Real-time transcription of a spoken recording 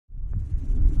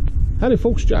Howdy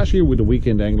folks, Josh here with the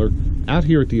Weekend Angler out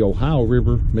here at the Ohio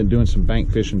River. Been doing some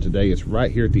bank fishing today. It's right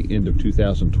here at the end of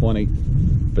 2020.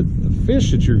 But the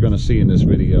fish that you're going to see in this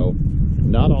video,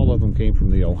 not all of them came from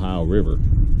the Ohio River.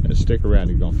 And stick around,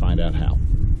 you're going to find out how.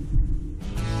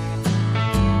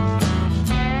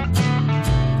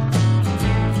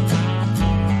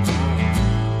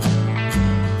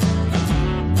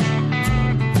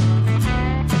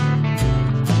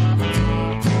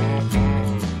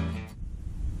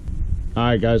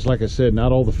 Alright guys, like I said,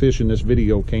 not all the fish in this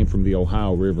video came from the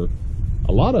Ohio River.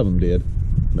 A lot of them did,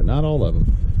 but not all of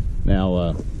them.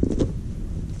 Now,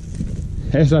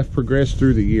 as I've progressed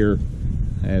through the year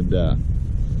and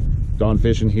gone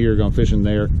fishing here, gone fishing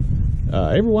there,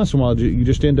 every once in a while you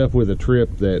just end up with a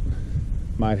trip that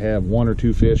might have one or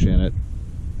two fish in it,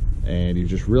 and you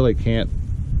just really can't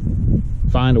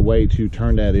find a way to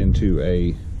turn that into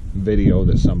a video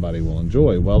that somebody will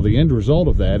enjoy. Well, the end result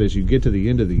of that is you get to the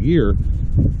end of the year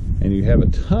and you have a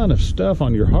ton of stuff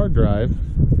on your hard drive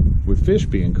with fish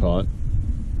being caught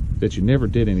that you never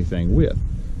did anything with.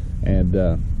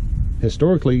 And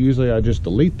historically, usually I just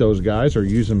delete those guys or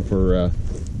use them for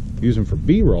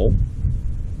B-roll.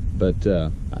 But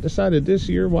I decided this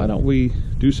year, why don't we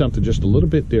do something just a little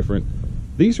bit different?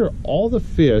 These are all the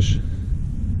fish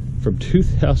from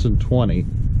 2020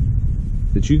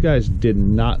 that you guys did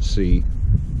not see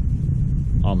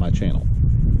on my channel.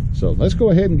 So let's go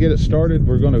ahead and get it started.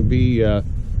 We're going to be up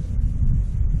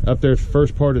there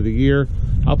first part of the year.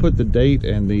 I'll put the date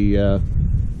and the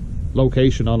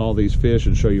location on all these fish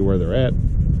and show you where they're at.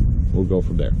 We'll go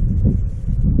from there.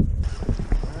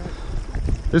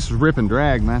 This is rip and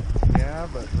drag, man. Yeah,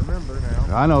 but remember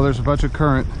now. I know there's a bunch of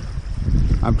current.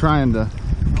 I'm trying to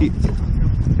keep.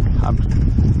 I'm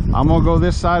gonna go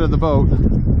this side of the boat.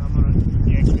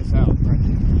 This out right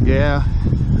there.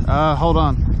 Yeah, hold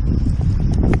on.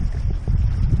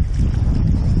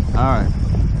 All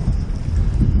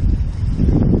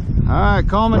right,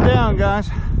 calming down, guys.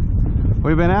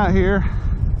 We've been out here.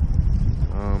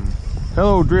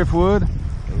 Hello, driftwood.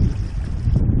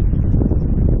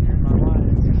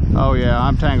 Oh yeah,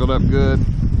 I'm tangled up good.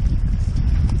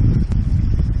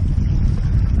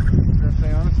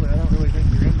 Say honestly, I don't really think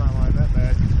you're in my line that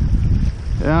bad.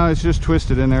 Yeah, it's just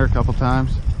twisted in there a couple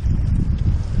times.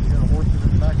 You gonna horse it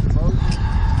in the back of the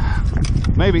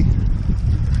boat? Maybe.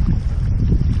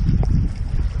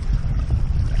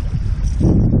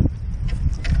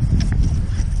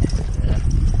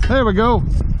 There we go.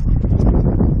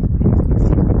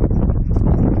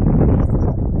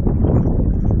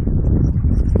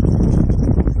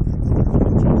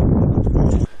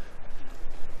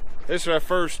 This is our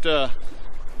first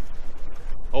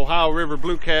Ohio River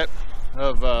blue cat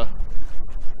of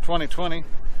 2020.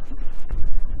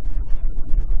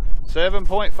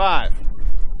 7.5,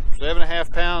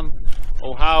 7.5 pound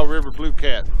Ohio River blue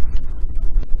cat.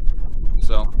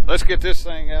 So let's get this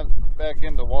thing out back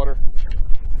in the water.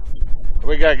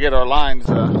 We gotta get our lines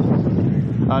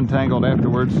untangled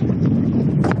afterwards.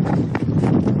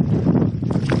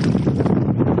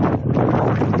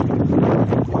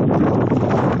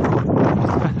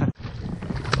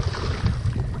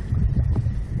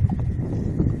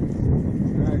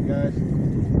 Alright guys,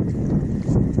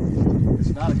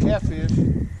 it's not a catfish.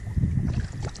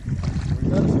 We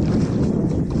got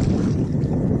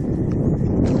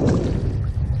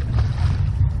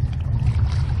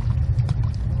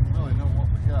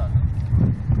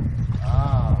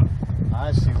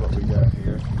I see what we got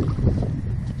here.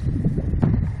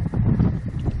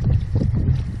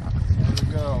 There we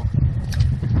go.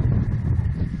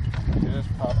 Just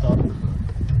popped off the hook.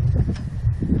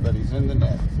 But he's in the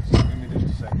net. So give me just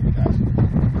a second, guys.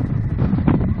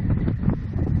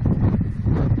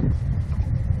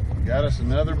 Got us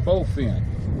another bowfin.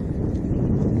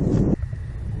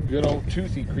 Good old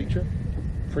toothy creature.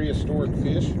 Prehistoric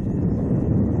fish.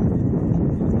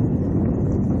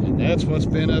 And that's what's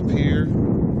been up here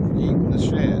eating the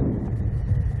shad.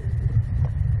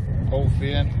 Whole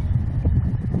fin,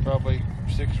 probably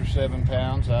 6 or 7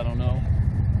 pounds, I don't know.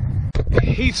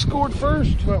 He scored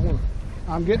first. Well,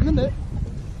 I'm getting the net.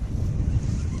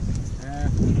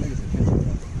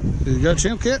 You got a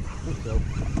chimp kit? I think so.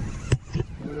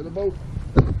 Go to the boat.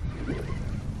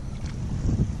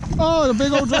 Oh, the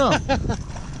big old drum.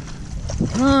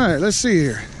 All right, let's see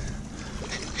here.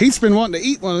 Heath's been wanting to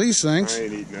eat one of these things. I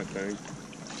ain't eating that thing.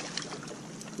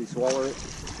 He swallow it?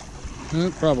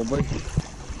 Probably.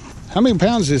 How many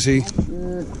pounds is he? 5.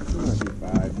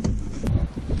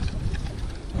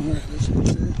 All right, let's look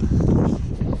at it.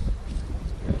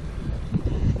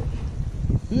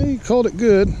 Yeah, you called it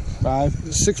good. 5.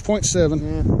 6.7.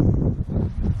 Yeah.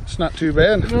 It's not too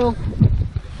bad. No.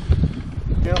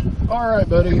 Yep. All right,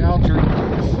 buddy. I'll turn.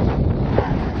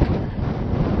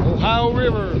 Ohio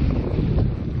River.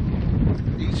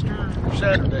 Easter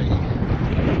Saturday.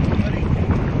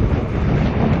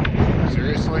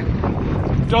 Seriously?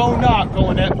 Do not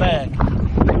go in that bag.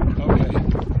 Okay.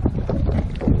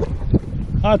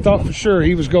 I thought for sure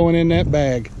he was going in that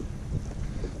bag.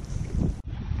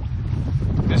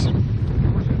 Listen.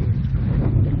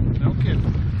 No kidding.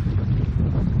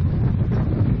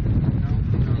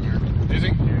 No, Is he?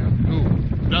 Yeah. Ooh,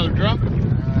 another drum?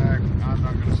 I'm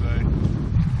not gonna say.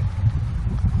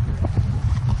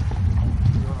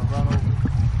 You wanna run over?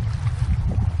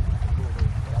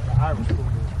 Irish pool.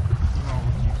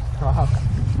 No,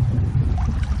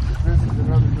 this is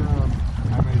another drum.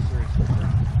 I made seriously.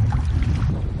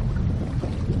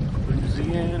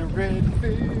 Louisiana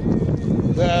redfish.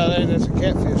 Well, that's a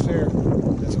catfish there.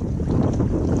 That's a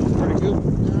pretty good one.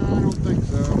 No, I don't think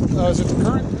so. Oh, is it the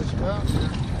current? Yeah.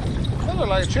 That looked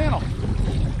like a channel.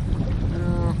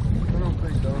 No, I don't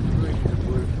think so. I think it's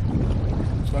blue.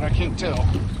 But I can't tell.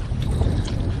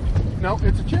 No,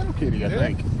 it's a channel kitty, I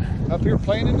think. Up here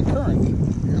playing in the current.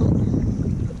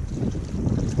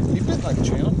 He bit like a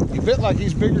channel. He bit like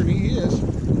he's bigger than he is.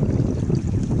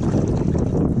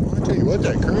 Well, I tell you what,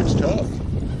 that current's tough.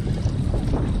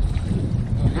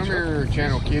 Come here,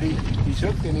 channel kitty. He's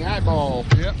hooked in the eyeball.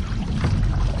 Yep.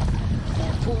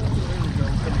 Oh, there we go.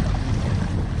 Come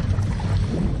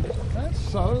here. That's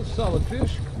solid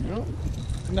fish. Yep.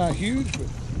 Not huge, but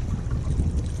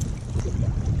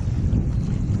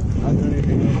Not doing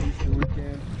anything else Easter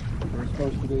weekend. We're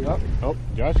supposed to be. Oh,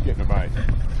 Josh getting a bite.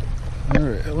 all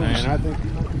right. And I think he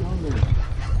might be on there.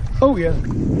 Oh yeah.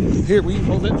 Here, will you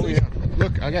hold that, Oh, please? yeah.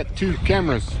 Look, I got 2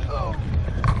 cameras.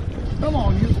 Come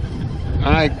on, you.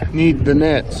 I need the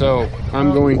net, so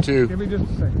I'm going to. Give me just a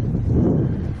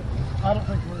second. I don't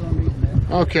think we're gonna need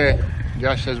that. Okay.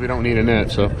 Josh says we don't need a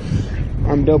net, so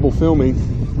I'm double filming.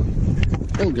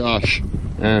 Oh gosh.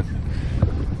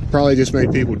 Probably just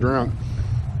made people drunk.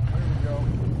 There we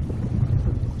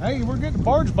go. Hey, we're getting a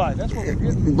barge bite. That's what we're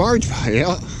getting. Barge bite,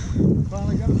 yeah.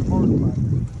 Finally got us a barge bite.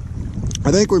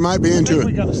 I think we might be I into think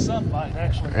we it. got a sun bite,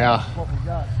 actually. Yeah. That's what we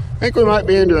got. I think we might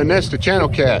be into a nest of channel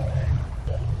cat.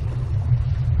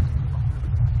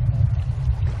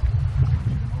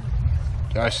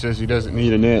 Josh says he doesn't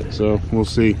need a net, so we'll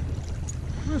see.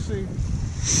 We'll see.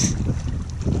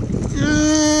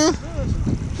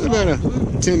 About a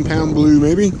 10-pound blue,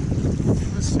 maybe.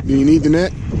 Do you need the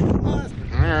net?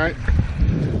 All right.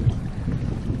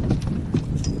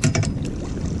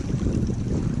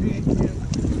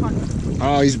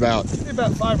 Oh, he's about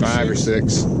About 5 or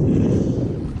 6.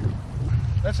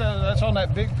 That's on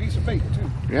that big piece of bait too.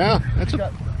 Yeah, that's He's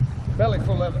got belly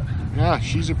full of it. yeah.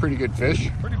 She's a pretty good fish.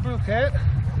 Pretty blue cat.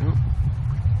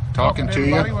 Talking to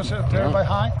everybody. you. Wants to tell everybody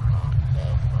hi.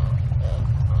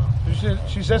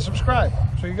 She said subscribe,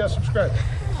 so you got to subscribe.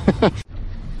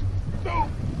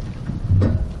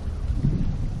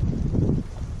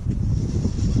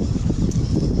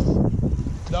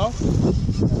 No?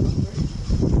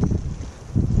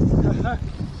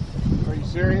 Are you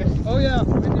serious? Oh yeah,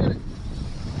 we did it.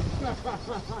 That's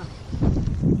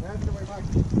the way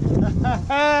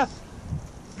my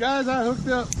Guys, I hooked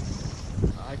up.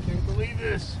 I can't believe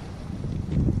this.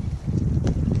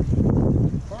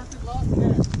 Parking lot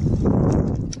cat.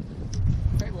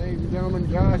 Hey, ladies and gentlemen,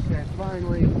 Josh has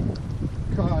finally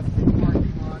caught the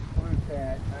parking lot fun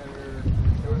cat under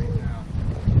Johnny's house.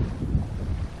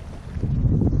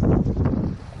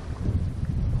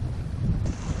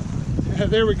 Yeah,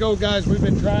 there we go, guys. We've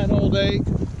been trying all day.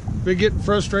 Been getting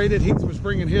frustrated. Heath was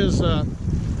bringing his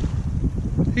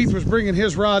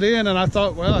rod in, and I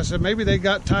thought, well, I said maybe they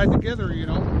got tied together, you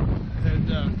know.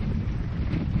 And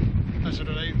I said,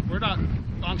 we're not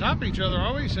on top of each other,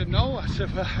 are we? He said, no. I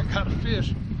said, well, I got a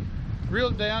fish.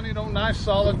 Reeled down, you know, nice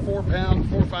solid 4 or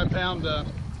 5 pound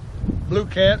blue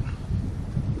cat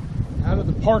out of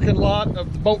the parking lot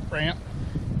of the boat ramp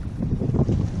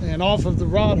and off of the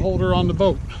rod holder on the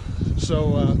boat.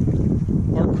 So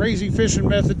our crazy fishing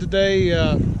method today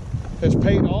has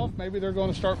paid off. Maybe they're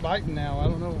going to start biting now. I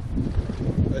don't know.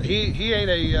 But he ate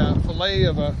a fillet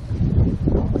of a,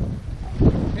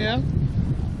 yeah,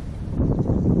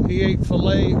 he ate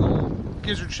fillet of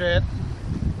gizzard shad.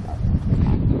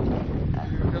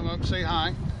 You're come up and say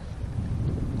hi.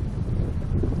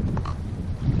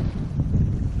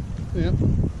 Yep. You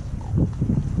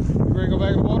ready to go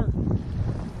back in the water?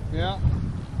 Yeah.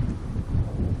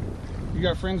 You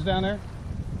got friends down there?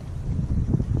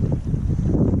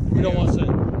 You don't want to say.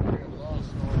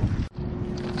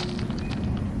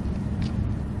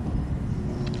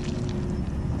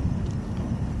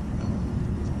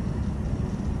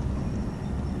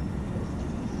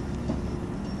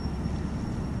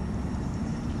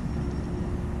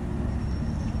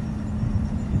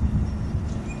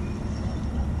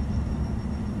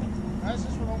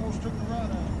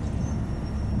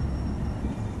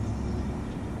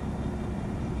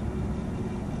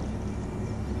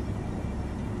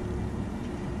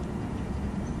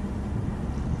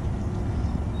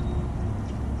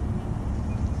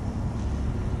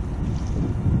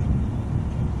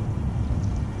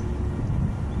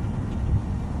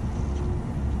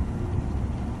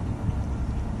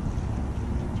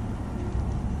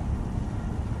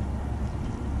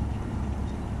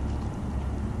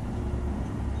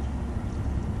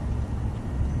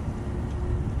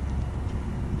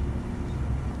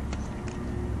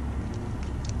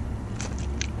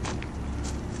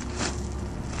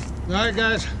 All right,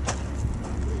 guys,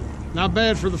 not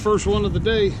bad for the first one of the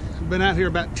day. I've been out here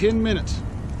about 10 minutes.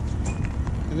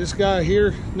 And this guy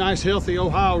here, nice healthy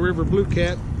Ohio River blue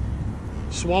cat,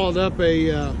 swallowed up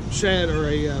a shad, or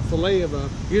a fillet of a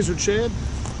gizzard shad.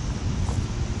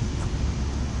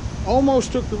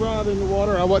 Almost took the rod in the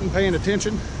water. I wasn't paying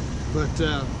attention, but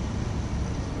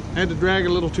had to drag a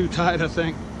little too tight, I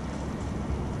think.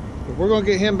 But we're gonna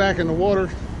get him back in the water.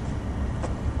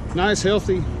 Nice,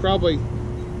 healthy, probably,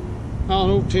 I don't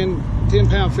know, 10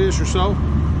 pound fish or so.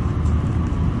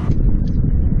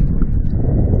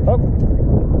 Up.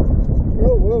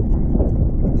 Whoa, whoa.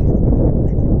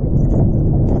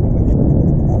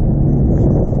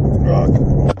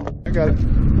 I got it.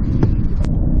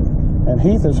 And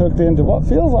Heath is hooked into what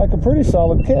feels like a pretty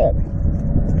solid cat.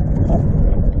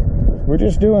 We're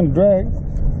just doing a drag.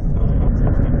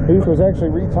 Heath was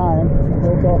actually retying.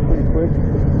 Broke off pretty quick.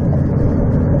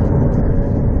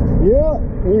 Yeah,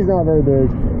 he's not very big.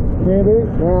 He ain't big?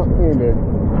 No, he ain't big.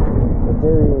 But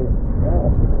there he is.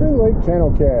 Pretty late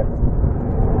channel cat.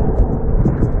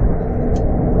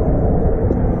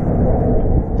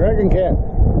 Dragon cat.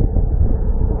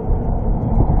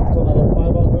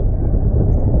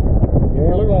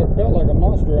 Yeah. It felt like a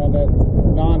monster on that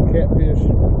non-catfish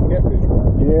catfish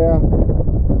one. Yeah.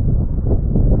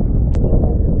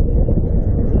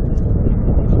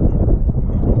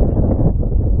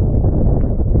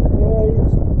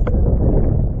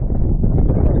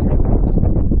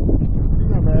 He's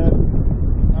not bad.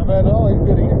 Not bad at all. He's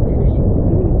good to eat.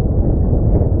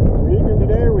 We eating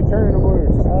today, or we turning them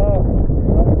loose?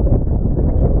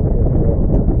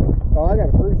 Oh, I got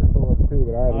a freezer full of them too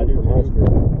that I haven't eaten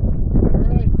yesterday.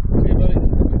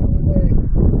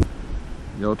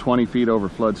 Go 20 feet over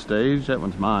flood stage. That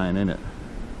one's mine, isn't it?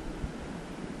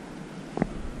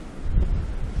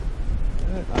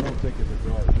 I don't think it's a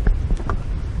dart.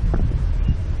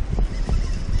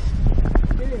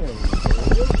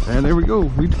 And there we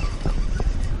go.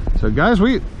 So guys,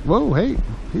 whoa, hey,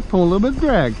 he's pulling a little bit of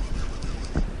drag.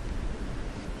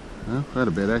 Well, quite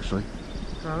a bit actually.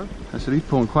 Huh? I said he's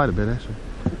pulling quite a bit actually.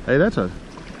 Hey, it's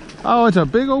a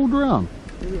big old drum.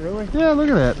 Is it really? Yeah, look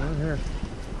at that. Right here.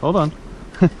 Hold on.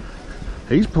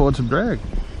 He's pulling some drag.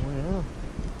 Oh, yeah.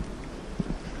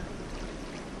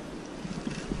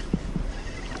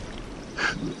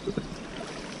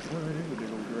 Well, that is a big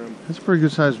old drum. That's a pretty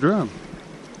good sized drum.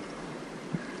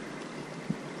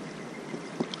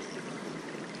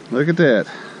 Look at that.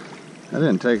 That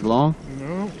didn't take long.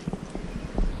 No.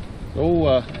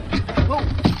 Oh,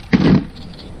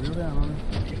 Reel down on it.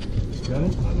 got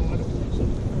it? I don't think so.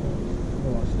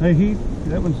 Hey Heath,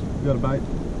 that one's got a bite.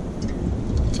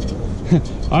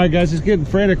 All right guys, it's getting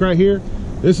frantic right here.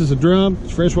 This is a drum,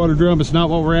 it's a freshwater drum. It's not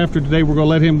what we're after today. We're gonna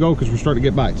let him go because we're starting to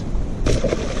get bites.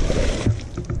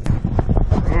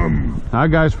 All right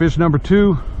guys, fish number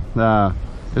 2.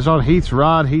 It's on Heath's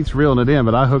rod. Heath's reeling it in,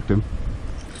 but I hooked him.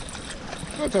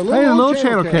 Oh, it's a little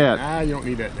channel cat. Ah, you don't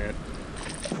need that net.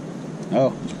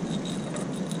 Oh.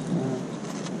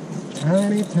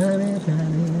 Tiny, tiny,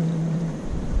 tiny.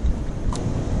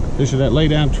 Fishing that lay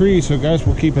down tree, so guys,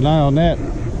 we'll keep an eye on that.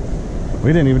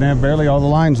 We didn't even have barely all the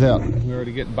lines out. We're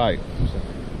already getting bite.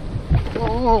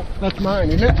 Oh, that's mine,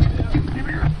 isn't it?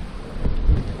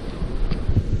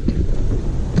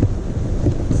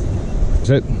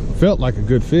 That felt like a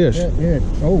good fish. Yeah, yeah.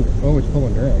 Oh, it's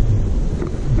pulling drag.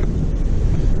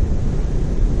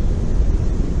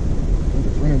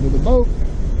 It's running to the boat.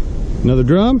 Another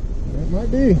drum? That might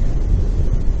be.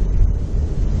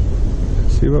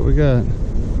 Let's see what we got.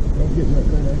 Don't get in that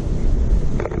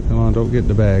thing, Come on, don't get in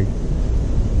the bag.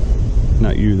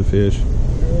 Not you, the fish.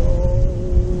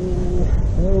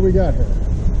 What do we got here?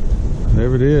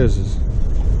 Whatever it is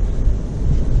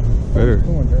better.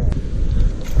 Pulling drag.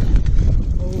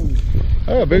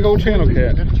 Oh, a big old channel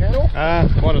cat. Is it a channel?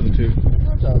 One of the two.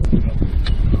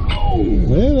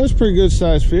 Yeah, that's a pretty good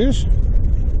sized fish.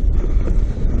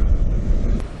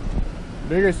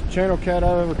 Biggest channel cat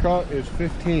I've ever caught is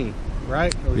 15,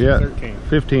 right? Or was Yeah, it 13?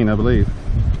 15, I believe.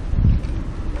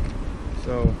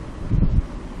 So,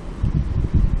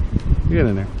 Get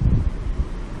in there.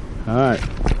 All right.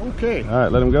 okay. All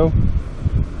right, let him go.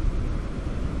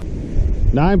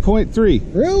 9.3.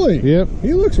 Really? Yep.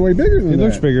 He looks way bigger than that. He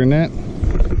looks bigger than that.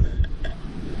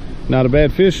 Not a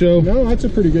bad fish though. No, that's a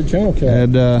pretty good channel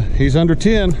cat. And he's under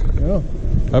 10. Yeah.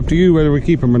 Up to you whether we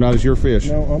keep him or not. It's your fish.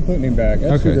 No, I'm putting him back.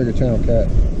 That's Okay. too big a channel cat.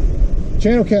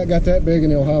 Channel cat got that big in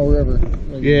the Ohio River.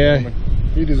 Yeah.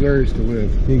 He deserves to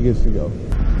live. He gets to go.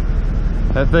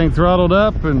 That thing throttled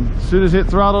up, and as soon as it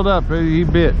throttled up, he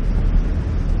bit.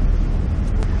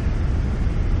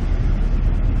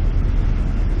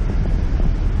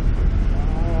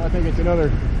 think it's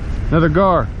another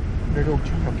gar. big old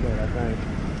tomcat, I think.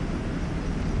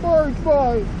 Birds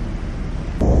fly.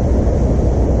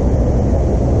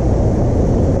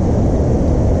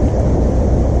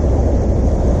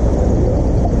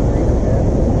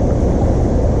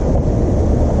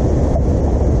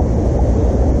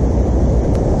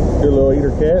 Your little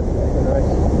eater cat.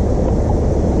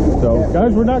 So,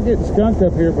 guys, we're not getting skunked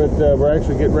up here, but we're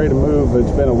actually getting ready to move.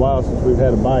 It's been a while since we've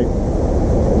had a bite,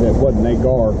 and it wasn't a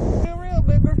gar. Real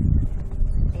bigger.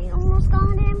 I almost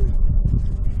got him.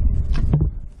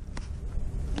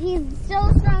 He's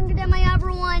so stronger than my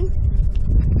other one.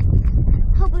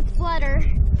 Hope it's wetter.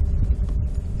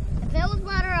 If it was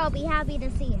wetter, I'll be happy to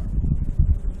see him.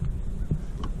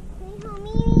 Hey,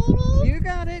 homie. You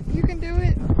got it. You can do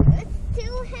it. It's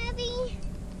too heavy.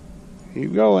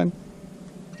 Keep going.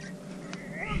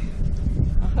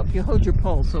 I'll help you hold your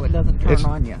pole so it doesn't turn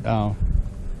on you. Oh.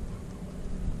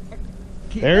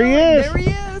 Keep There he going. is. There he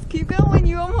is. Keep going.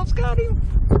 You almost got him.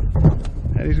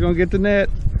 And he's going to get the net.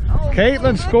 Oh,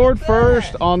 Caitlin look scored at that.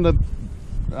 first on the...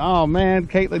 Oh, man.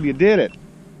 Caitlin, you did it.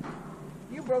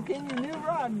 You broke in your new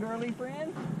rod, girly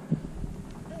friend.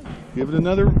 Give it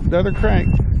another crank.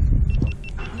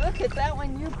 Look at that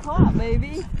one you caught,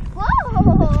 baby.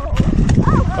 Whoa!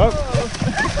 Oh.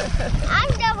 I'm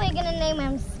definitely gonna name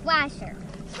him Splasher.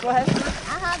 Splasher.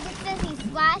 Because he's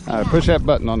splashing. All right, push that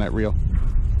button on that reel.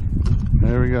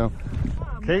 There we go.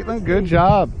 Caitlin, good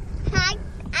job.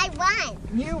 I won.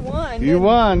 You won. You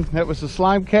won. That was the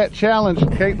Slime Cat Challenge.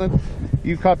 Caitlin,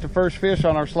 you caught the first fish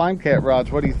on our Slime Cat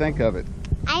rods. What do you think of it?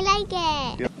 I like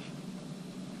it. Yep.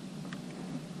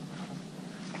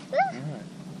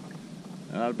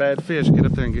 Not a bad fish. Get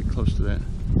up there and get close to that.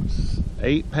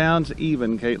 8 pounds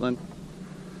even, Caitlin.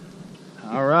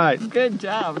 All right. Good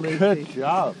job, Lucy. Good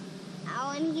job.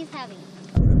 Oh, and he's heavy.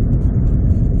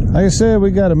 Like I said,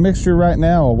 we got a mixture right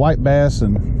now of white bass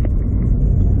and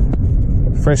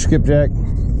fresh skipjack.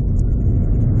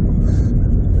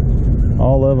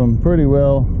 All of them pretty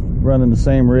well running the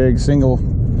same rig, single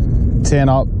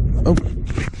 10-aught. Oh.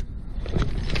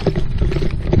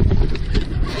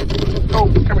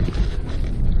 Oh, come here.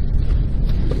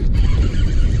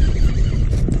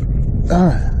 All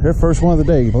right, their first one of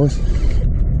the day, boys.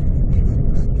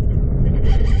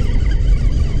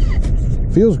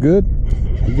 Feels good.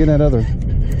 You get that other.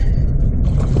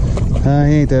 He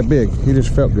ain't that big. He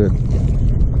just felt good.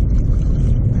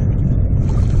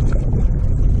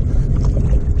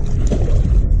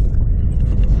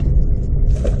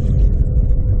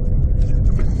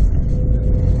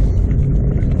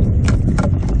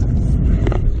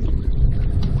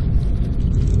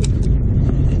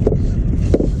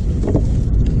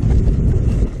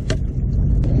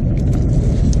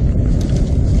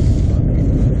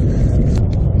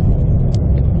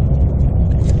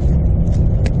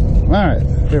 Alright,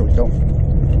 there we go.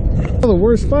 Well, the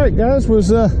worst fight, guys, was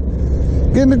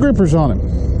getting the grippers on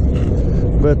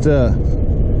him. But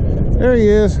there he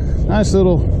is. Nice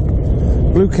little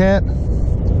blue cat.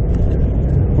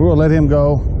 We'll let him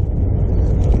go.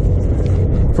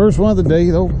 First one of the day,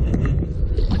 though.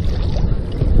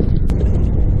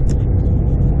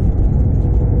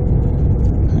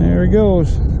 There he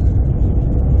goes.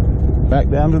 Back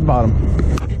down to the bottom.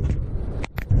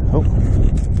 Oh.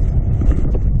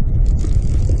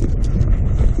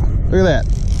 Look at that.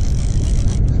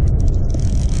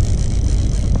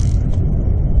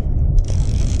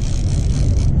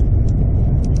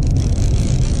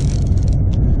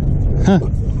 Huh.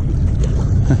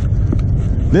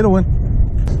 Little one.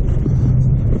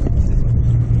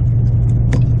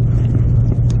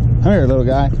 Come here, little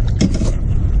guy.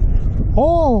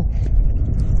 Oh.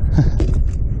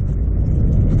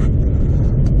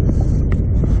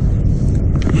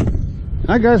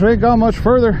 All right, guys, we ain't gone much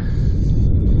further.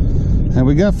 And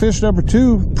we got fish number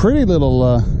 2, pretty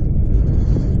little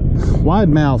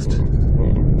wide-mouthed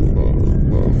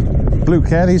blue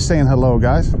cat. He's saying hello,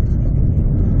 guys.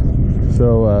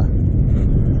 So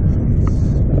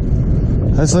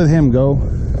let's let him go.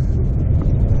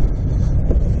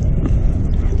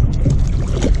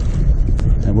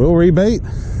 And we'll rebait.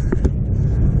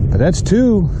 But that's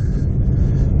 2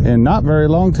 in not very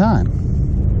long time.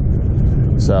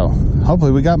 So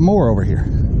hopefully we got more over here.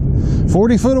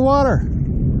 40 foot of water.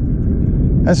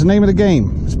 That's the name of the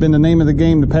game. It's been the name of the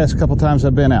game the past couple times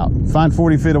I've been out. Find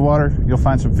 40 feet of water, you'll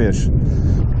find some fish.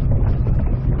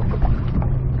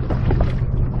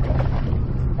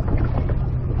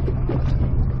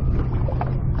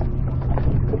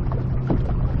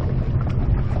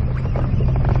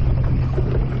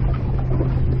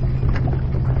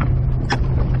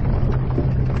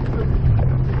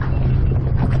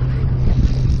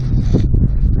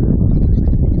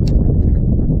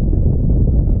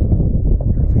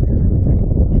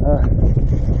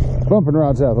 pumping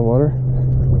rod's out of the water.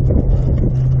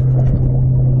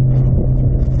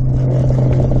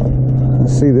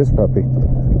 Let's see this puppy.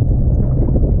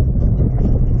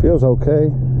 Feels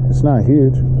okay. It's not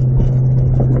huge.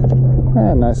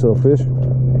 Ah, nice little fish.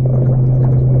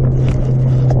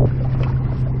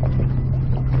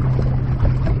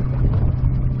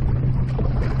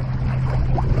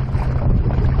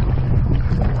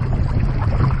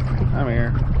 I'm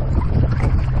here.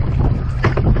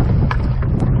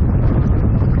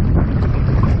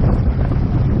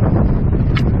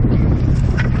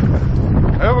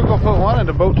 Well, we're gonna put one in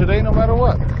the boat today, no matter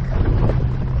what.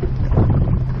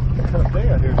 Tough day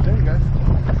out here today, guys.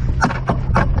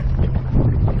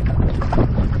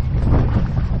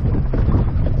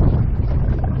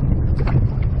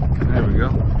 There we go.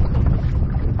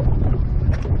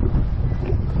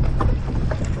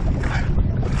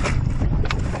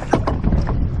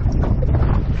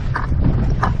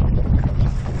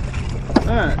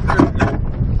 Alright, there we go.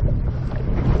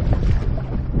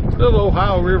 Little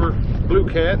Ohio River blue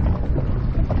cat.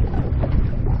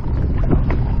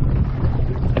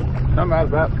 I'm out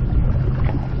about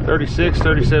 36,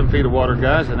 37 feet of water,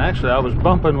 guys, and actually I was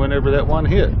bumping whenever that one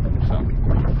hit. So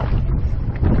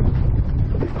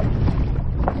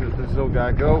let this little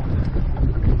guy go.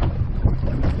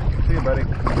 See you, buddy.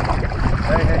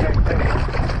 Hey.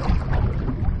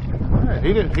 All right,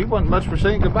 he wasn't much for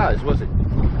saying goodbyes, was he?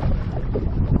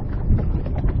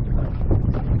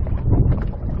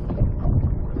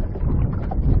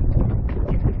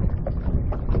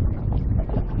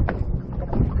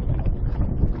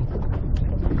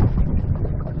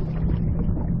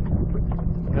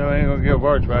 No, I ain't gonna give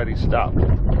barge bite, he stopped.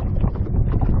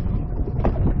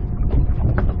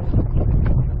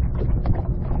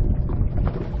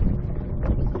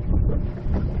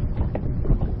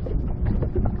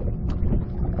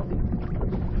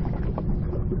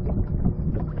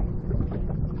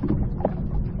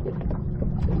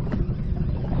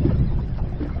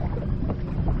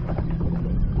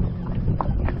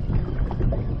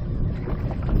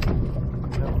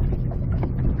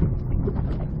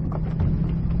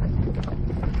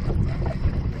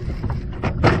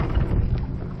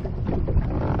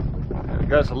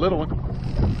 That's a little one.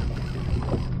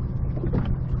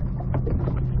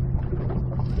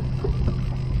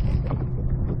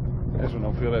 This one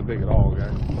don't feel that big at all, guys.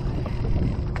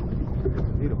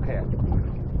 Little cat.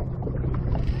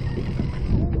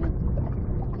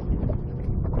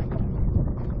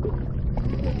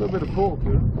 A little bit of pull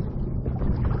to it.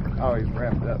 Oh, he's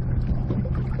wrapped up.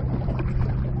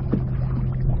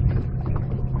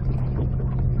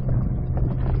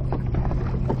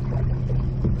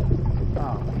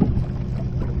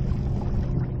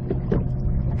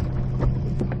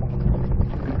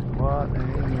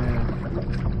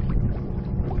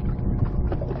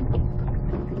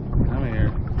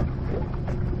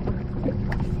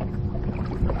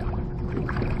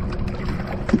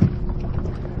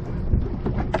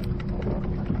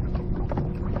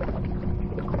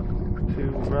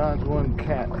 Rods, one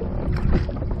cat. We're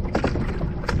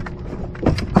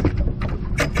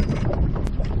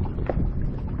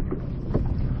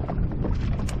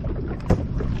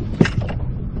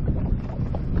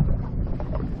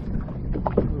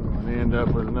going to end up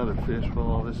with another fish while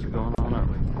all this is going on,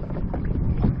 aren't we?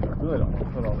 Really don't want to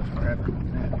put all this crap in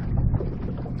the net.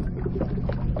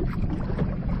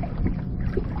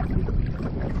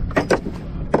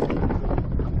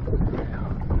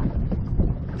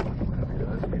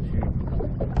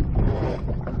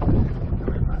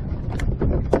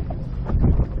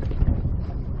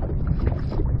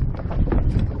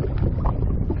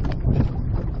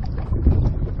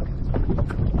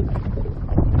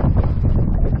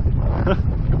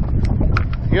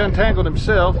 He untangled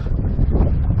himself.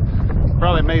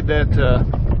 Probably made that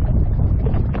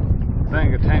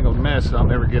thing a tangled mess. I'll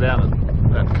never get out of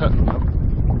that cutting up.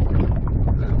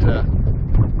 But,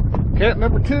 cat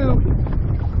number 2,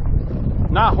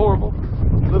 not horrible.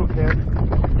 Little cat.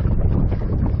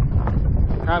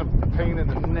 Kind of a pain in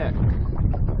the neck.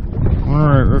 All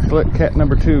right, let's let cat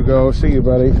number 2 go. See you,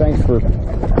 buddy. Thanks for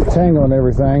tangling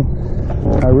everything.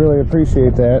 I really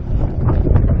appreciate that.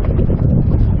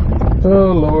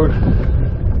 Oh Lord,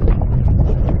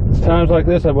 it's times like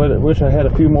this I wish I had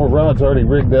a few more rods already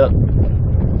rigged up.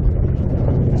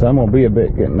 So I'm gonna be a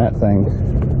bit getting that thing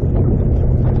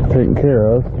taken care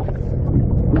of.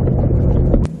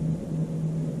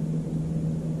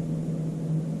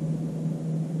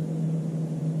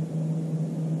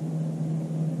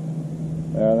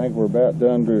 I think we're about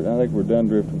done. I think we're done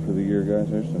drifting for the year,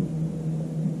 guys. There's some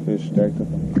fish stacked up.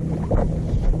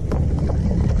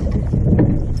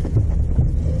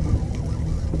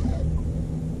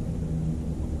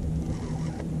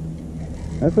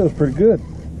 That feels pretty good.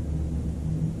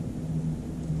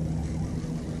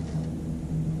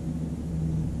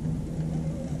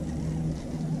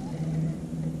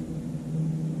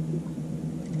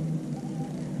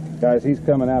 Guys, he's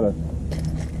coming out of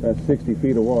that 60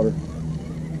 feet of water.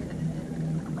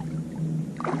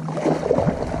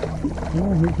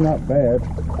 Well, he's not bad.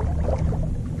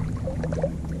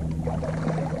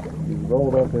 He's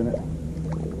rolled up in it.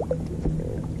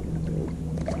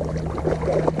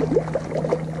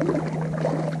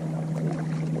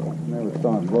 Never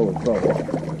saw him blow his bubble.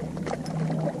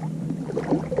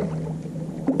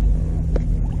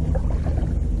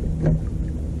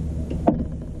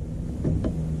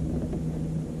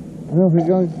 Well, if he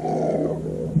goes,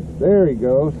 there he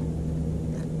goes.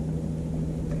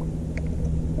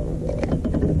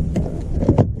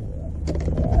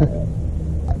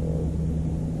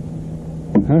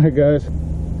 Alright guys,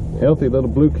 healthy little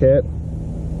blue cat.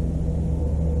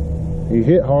 He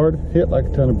hit hard, hit like a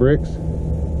ton of bricks.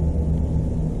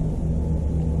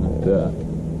 But,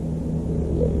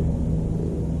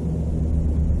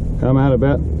 come out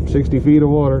about 60 feet of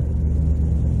water.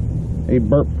 He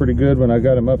burped pretty good when I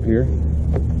got him up here.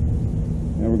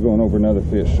 Now we're going over another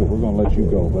fish, so we're going to let you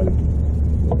go, buddy.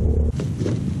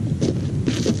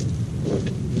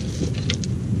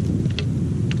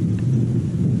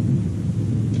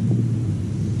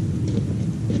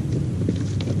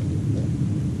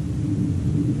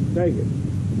 Take it.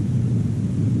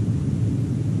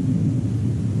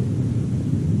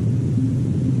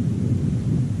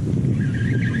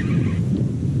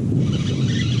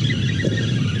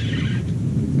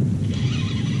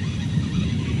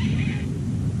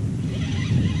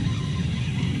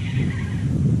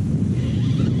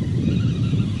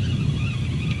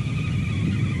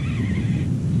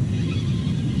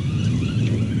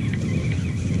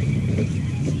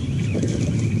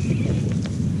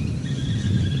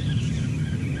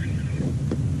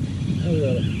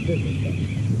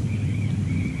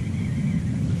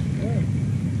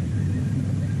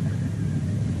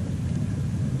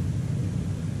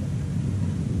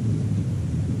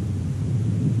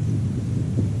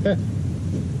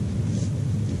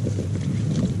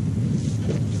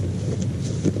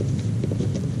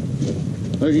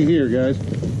 Looky here, guys.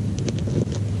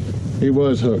 He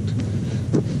was hooked.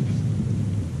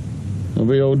 A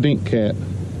big old dink cat.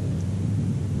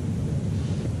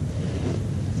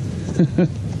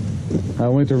 I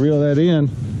went to reel that in.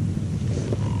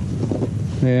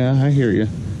 Yeah, I hear you.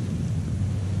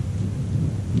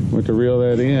 Went to reel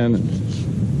that in.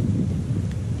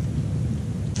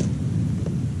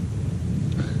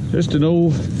 Just an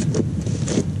old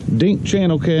dink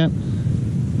channel cat.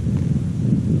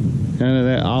 Kind of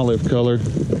that olive color,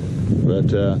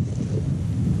 but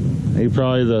he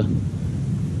probably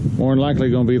more than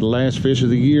likely going to be the last fish of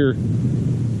the year.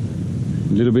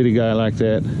 Little bitty guy like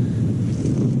that.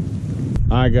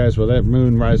 Alright guys, well that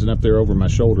moon rising up there over my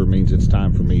shoulder means it's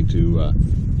time for me to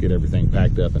get everything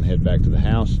packed up and head back to the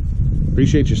house.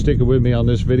 Appreciate you sticking with me on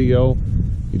this video.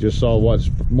 You just saw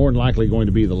what's more than likely going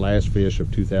to be the last fish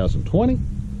of 2020.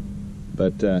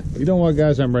 But you know what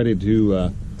guys, I'm ready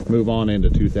to move on into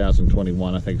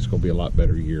 2021. I think it's going to be a lot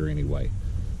better year anyway.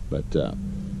 But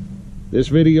this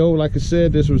video, like I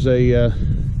said, this was a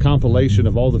compilation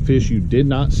of all the fish you did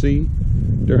not see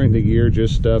during the year.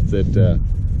 Just stuff that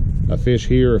a fish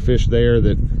here, a fish there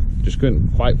that just couldn't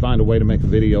quite find a way to make a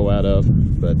video out of.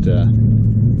 But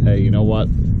hey, you know what?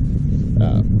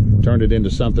 Turned it into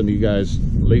something you guys,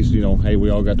 at least, you know, hey, we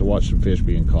all got to watch some fish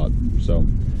being caught. So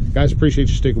guys, appreciate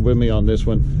you sticking with me on this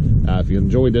one. If you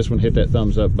enjoyed this one, hit that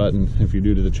thumbs up button. If you're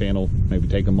new to the channel, maybe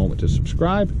take a moment to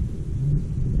subscribe.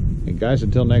 And guys,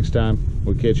 until next time,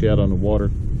 we'll catch you out on the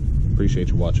water. Appreciate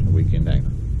you watching The Weekend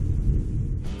Angler.